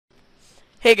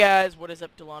Hey guys, what is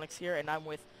up? Delonix here, and I'm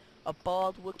with a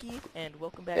bald Wookiee, and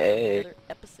welcome back to Hey. another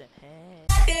episode. Hey.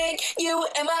 I think you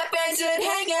and my friends should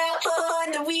hang out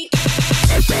on the week.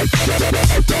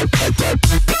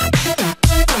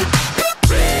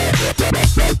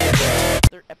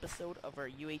 Another episode of our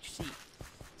UHC.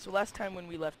 So last time when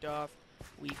we left off,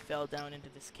 we fell down into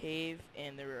this cave,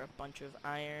 and there were a bunch of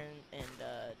iron, and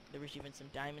there was even some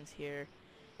diamonds here,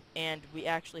 and we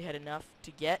actually had enough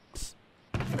to get.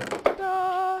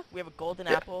 We have a golden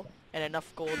apple and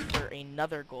enough gold for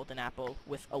another golden apple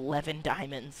with 11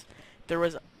 diamonds. There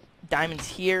was diamonds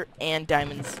here and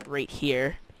diamonds right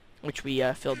here, which we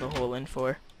filled the hole in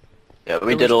for. Yeah,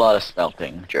 we did a lot of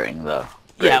smelting during the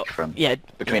break from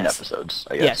between episodes,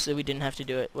 I guess. Yeah, so we didn't have to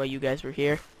do it while you guys were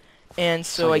here. And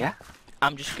so,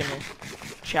 I'm just gonna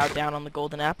chow down on the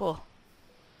golden apple.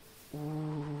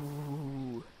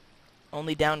 Ooh.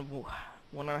 Only down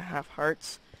 1.5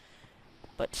 hearts.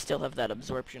 But still have that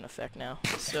absorption effect now.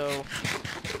 So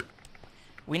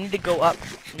we need to go up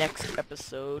next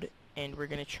episode, and we're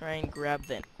gonna try and grab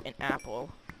an apple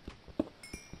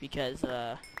because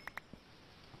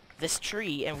this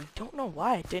tree, and we don't know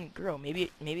why it didn't grow. Maybe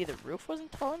the roof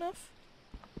wasn't tall enough.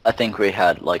 I think we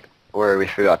had where we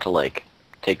forgot to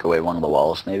take away one of the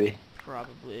walls, maybe.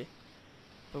 Probably,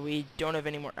 but we don't have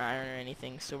any more iron or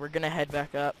anything, so we're gonna head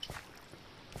back up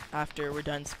after we're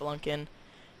done spelunking.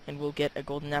 And we'll get a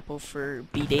golden apple for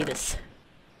B. Davis.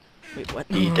 Wait, what?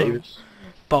 B. Davis?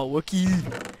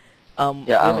 Wookiee.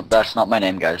 Yeah, that's not my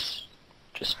name, guys.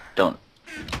 Just don't.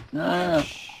 I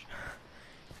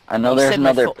know there's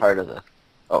another part of the.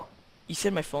 Oh. You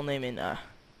said my full name in the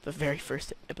very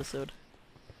first episode.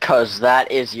 'Cause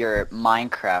that is your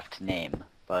Minecraft name,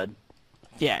 bud.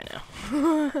 Yeah, I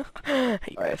know.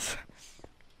 Hey, guys.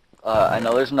 I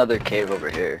know there's another cave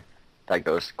over here that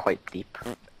goes quite deep.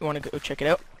 You wanna go check it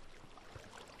out?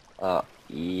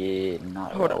 Yeah,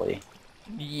 not Hold really.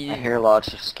 On. Yeah. I hear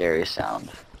lots of scary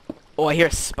sound. Oh, I hear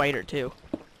a spider too.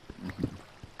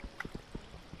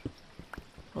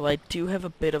 Well, I do have a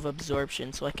bit of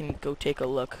absorption, so I can go take a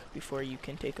look before you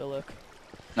can take a look.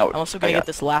 No, I'm also gonna get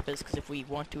this lapis, because if we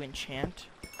want to enchant...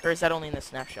 Or is that only in the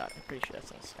snapshot? I'm pretty sure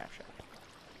that's in the snapshot.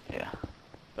 Yeah.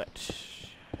 But...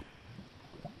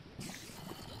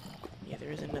 yeah,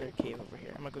 there is another cave over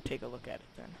here. I'm gonna go take a look at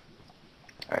it then.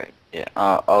 Alright, yeah,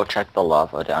 I'll check the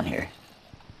lava down here.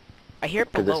 I hear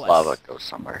it below this us. lava goes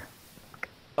somewhere.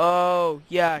 Oh,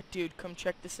 yeah, dude, come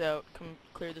check this out. Come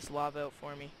clear this lava out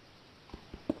for me.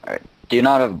 Alright, do you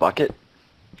not have a bucket?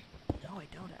 No, I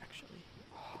don't actually.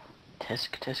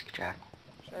 Tisk, Jack.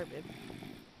 Sorry, babe.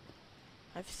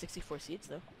 I have 64 seeds,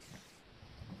 though.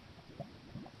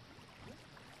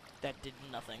 That did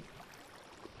nothing.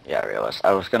 Yeah, I realized.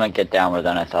 I was gonna get down, but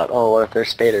then I thought, oh, what if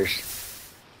there's spaders?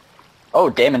 Oh,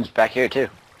 Damon's back here, too.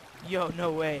 Yo,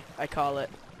 no way. I call it.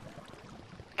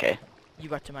 Okay. You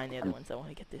got to mine the other ones. I want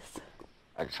to get this.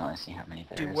 I just want to see how many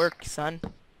there is. Do work, son.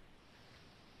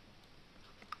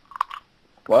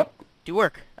 What? Do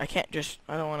work. I can't just...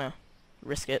 I don't want to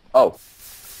risk it. Oh.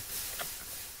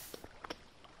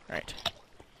 Alright.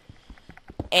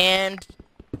 And...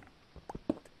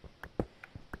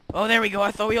 oh, there we go.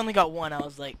 I thought we only got one. I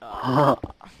was like,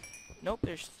 nope,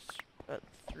 there's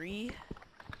 3.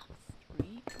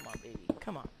 3? Come on, baby.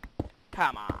 Come on.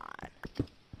 Come on.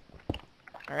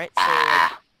 Alright, so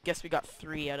I guess we got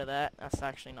 3 out of that. That's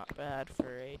actually not bad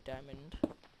for a diamond.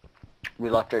 We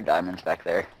left our diamonds back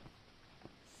there.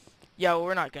 Yeah, well,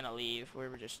 we're not gonna leave. We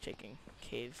were just taking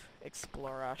cave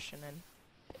exploration and...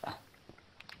 yeah.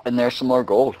 And there's some more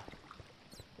gold.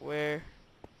 Where?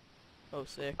 Oh,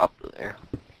 sick. Up there.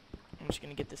 I'm just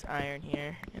gonna get this iron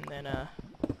here, and then,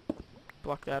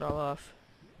 block that all off.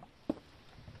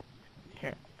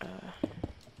 Here,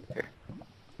 Here.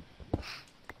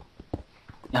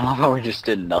 I love how we just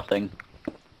did nothing.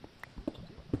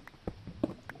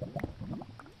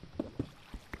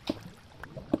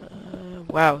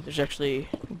 wow, there's actually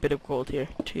a bit of gold here.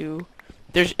 2.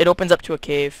 It opens up to a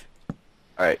cave.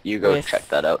 Alright, you go With check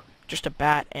that out. Just a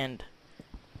bat and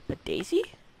a daisy?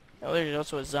 Oh, there's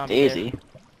also a zombie Daisy?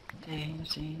 there.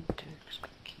 Daisy.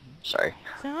 Sorry.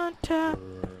 Santa,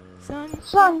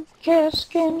 Sun kiss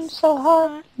skin so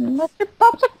hot, let your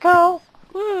popsicle.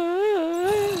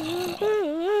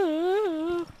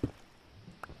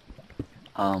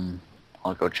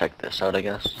 I'll go check this out, I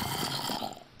guess.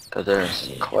 Cause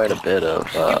there's quite a bit of,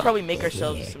 we could probably make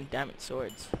ourselves some diamond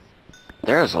swords.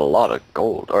 There's a lot of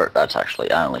gold, or that's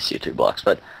actually, I only see 2 blocks,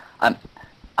 but I'm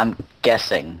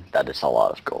guessing that it's a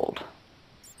lot of gold.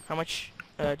 How much,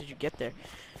 did you get there?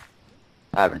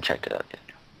 I haven't checked it out yet.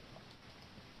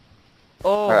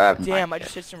 Oh, Or I haven't damn, mined I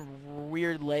just hit some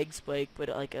weird leg spike, but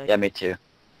like a... Yeah, me too.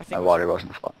 I think My water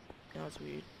wasn't flowing. That was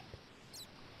weird.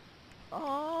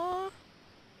 Aww.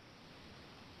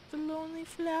 The lonely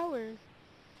flower.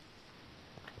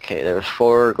 Okay, there was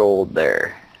 4 gold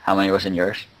there. How many was in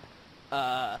yours?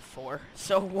 4.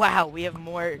 So, wow, we have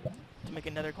more to make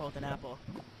another golden apple.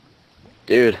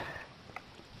 Dude,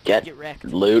 get wrecked.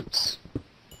 loots.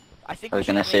 I think I was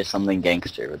gonna say something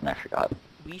gangster, but then I forgot.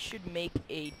 we should make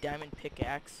a diamond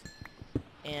pickaxe.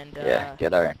 And, yeah,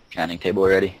 get our enchanting table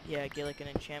ready. Yeah, get like an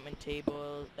enchantment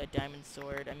table, a diamond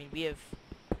sword. I mean, we have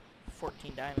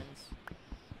 14 diamonds.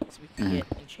 So we could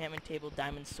get enchantment table,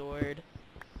 diamond sword.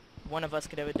 One of us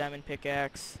could have a diamond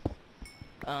pickaxe.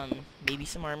 Maybe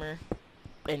some armor.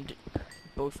 And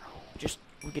both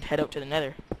we could head out to the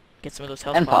nether. Get some of those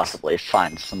health And pots. possibly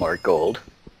find some more gold.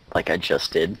 Like I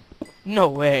just did. No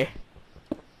way.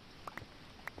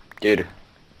 Dude,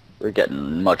 we're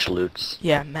getting much loots.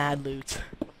 Yeah, mad loot.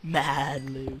 Mad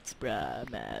loot, bruh.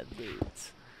 Mad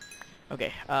loot.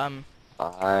 Okay, 5,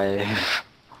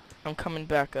 I'm coming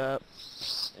back up.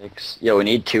 6. Yo, we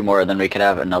need 2 more, then we could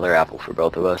have another apple for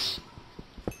both of us.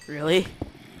 Really?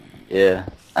 Yeah.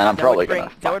 And I'm probably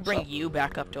gonna that would find bring something. you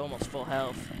back up to almost full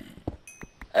health.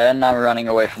 And I'm running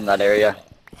away from that area.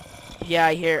 Yeah,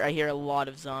 I hear a lot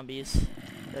of zombies.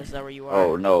 Is that where you are?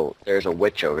 Oh no, there's a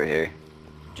witch over here.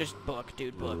 Just book,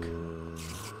 dude, book.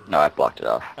 No, I blocked it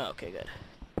off. Oh, okay, good.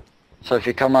 So if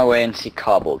you come my way and see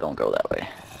cobble, don't go that way.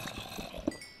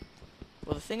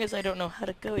 Well, the thing is, I don't know how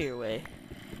to go your way.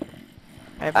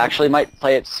 Actually, might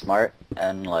play it smart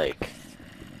and like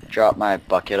drop my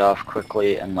bucket off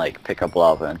quickly and like pick up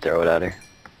lava and throw it at her.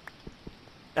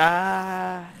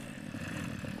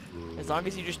 As long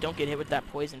as you just don't get hit with that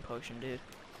poison potion, dude.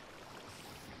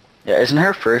 Yeah, isn't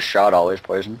her first shot always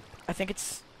poison? I think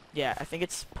it's, yeah, I think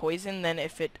it's poison, then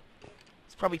if it's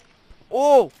probably,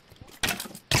 oh!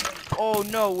 Oh,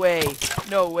 no way.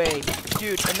 No way.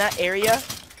 Dude, in that area,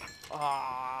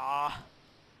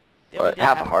 they only But did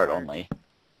half a heart only.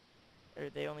 Or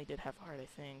they only did half a heart, I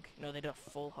think. No, they did a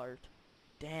full heart.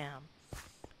 Damn.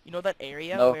 You know that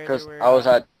area No, where because there were... I was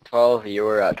at 12, you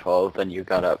were at 12, and you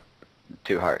got up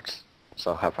 2 hearts.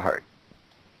 So half a heart.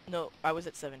 No, I was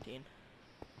at 17.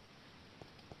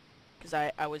 Because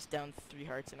I was down 3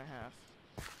 hearts and a half.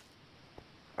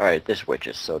 Alright, this witch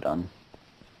is so done.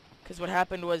 Because what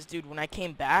happened was, dude, when I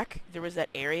came back, there was that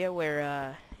area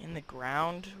where, in the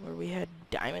ground, where we had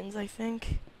diamonds, I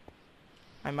think.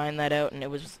 I mined that out, and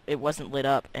it wasn't lit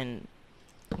up, and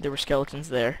there were skeletons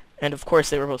there. And of course,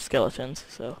 they were both skeletons,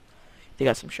 so they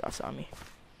got some shots on me.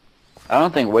 I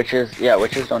don't think witches, yeah,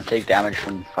 witches don't take damage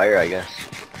from fire, I guess.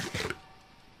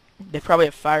 They probably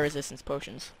have fire resistance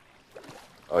potions.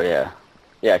 Oh yeah.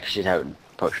 Yeah, because she's having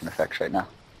potion effects right now.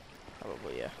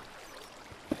 Probably, yeah.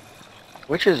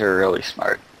 Witches are really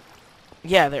smart.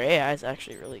 Yeah, their AI is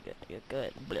actually really good. Yeah,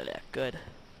 good. Blah, blah, good.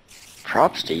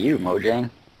 Props to you, Mojang.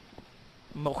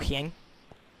 Mojang.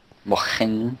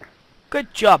 Mojang.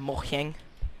 Good job, Mojang.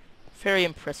 Very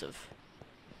impressive.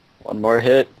 One more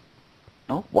hit.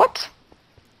 No, what?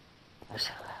 This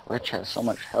witch has so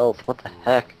much health. What the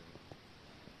heck?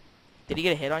 Did he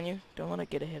get a hit on you? Don't let it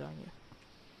get a hit on you.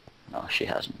 No, she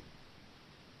hasn't.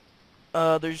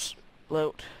 There's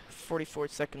about 44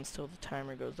 seconds till the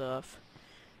timer goes off.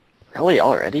 Really?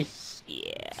 Already?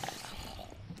 Yeah.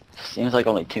 Seems like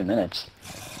only 2 minutes.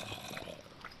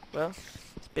 Well,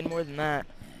 it's been more than that.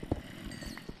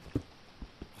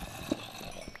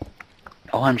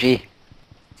 OMG.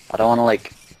 I don't want to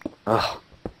like... Ugh.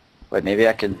 Wait, maybe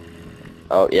I could...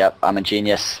 Oh, yep, I'm a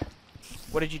genius.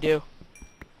 What did you do?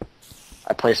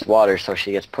 I placed water so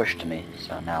she gets pushed to me.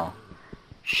 So now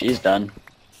she's done.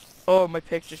 Oh, my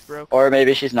pick just broke. Or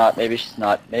maybe she's not. Maybe she's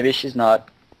not. Maybe she's not.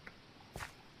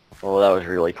 Oh, that was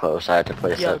really close. I had to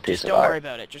place that piece just of don't worry art.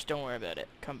 about it. Just don't worry about it.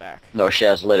 Come back. No, she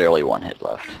has literally 1 hit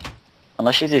left.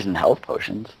 Unless she's using health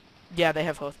potions. Yeah, they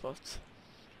have health posts.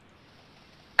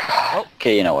 God.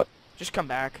 Okay, you know what? Just come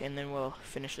back, and then we'll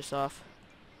finish this off.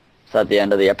 Is that the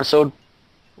end of the episode?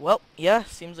 Well, yeah,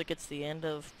 seems like it's the end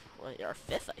of our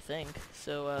 5th, I think.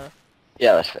 So,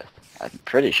 Yeah, that's 5th. I'm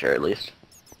pretty sure, at least.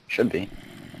 Should be.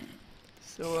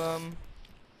 So,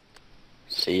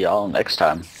 See y'all next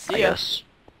time, See I ya. guess.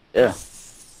 Yeah.